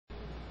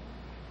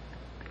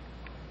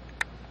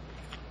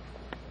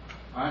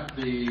All right,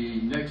 the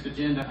next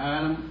agenda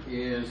item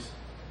is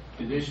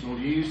conditional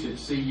use.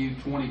 It's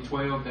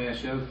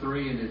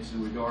CU-2012-03, and it's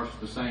in regards to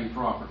the same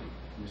property.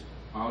 Ms.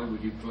 Holly,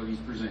 would you please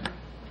present?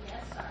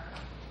 Yes, sir.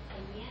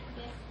 Again,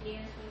 this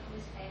is with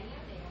Ms. Fannie to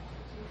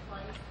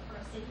place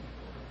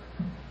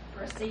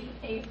for a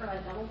CUP for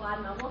a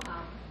double-wide mobile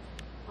home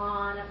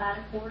on about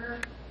a quarter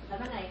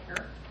of an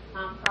acre.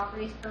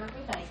 Property is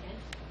currently vacant.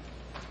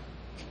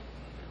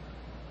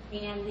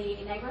 And the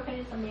neighborhood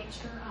is a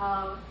mixture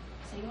of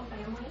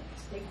single-family,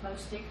 both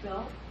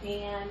stick-built,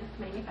 and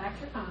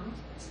manufactured homes.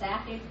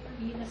 Staff did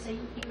review the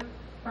CUP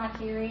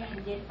criteria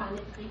and did find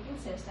it to be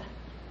consistent.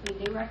 We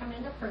do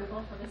recommend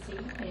approval for the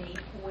CUP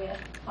with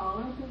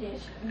following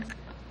conditions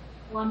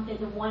lumped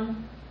into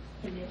one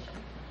condition.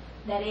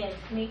 That is,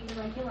 meet the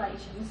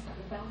regulations, the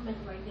development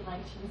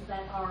regulations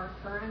that are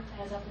current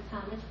as of the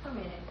time it's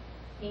permitted,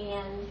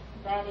 and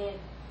that it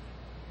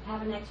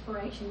have an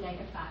expiration date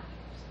of 5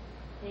 years.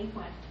 Any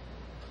questions?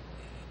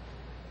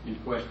 Any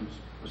questions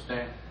for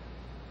staff?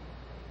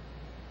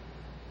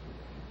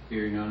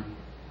 Hearing none.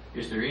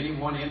 Is there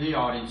anyone in the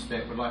audience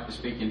that would like to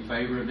speak in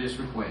favor of this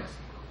request?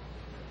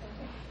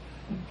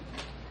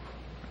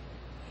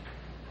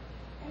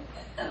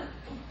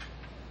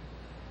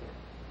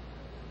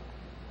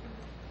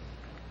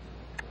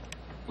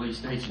 Please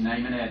state your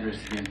name and address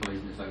again,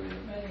 please, Ms.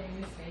 O'Neill. My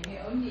name is Fannie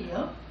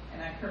O'Neill,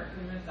 and I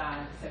currently reside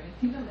at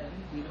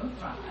 1711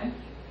 Drive. I'm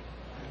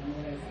a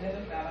resident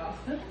of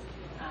Valdosta.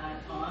 And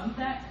on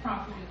that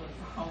property was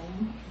a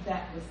home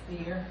that was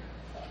there.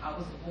 I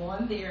was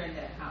born there in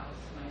that house.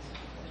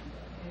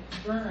 It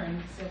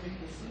burned several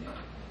years ago,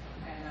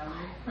 and I'm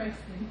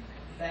requesting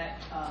that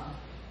I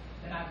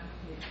get the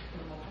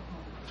mobile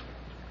home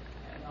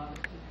and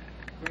to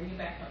bring it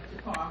back up to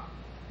par.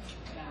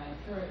 And I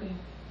currently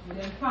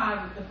within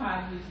 5 with the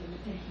 5 years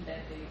limitation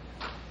that they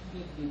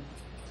give me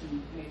to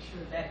make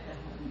sure that the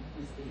home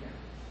is there.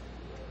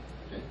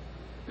 Okay.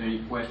 Any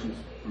questions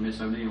for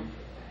Ms. O'Neill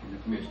from the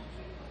commission?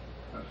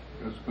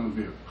 That's going to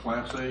be a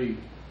Class A.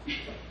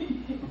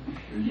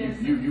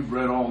 Yes, You've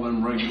read all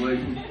them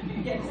regulations?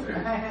 Yes, okay. sir,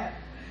 I have.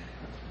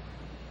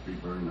 Be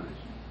very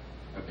nice.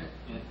 Okay.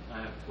 And I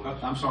have a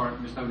question. I'm sorry,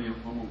 Ms. O'Neill.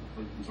 One more,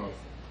 please. I'm sorry.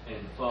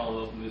 And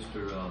follow up,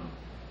 Mr.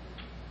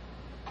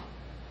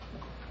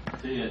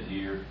 Ted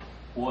here.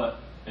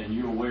 What? And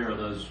you're aware of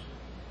those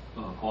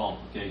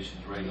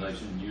qualifications,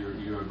 regulations.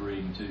 You're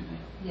agreeing to them.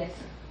 Yes,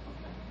 sir.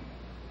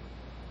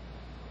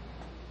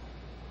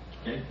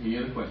 Okay. Any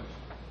other questions?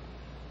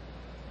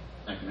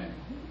 Thank you, ma'am.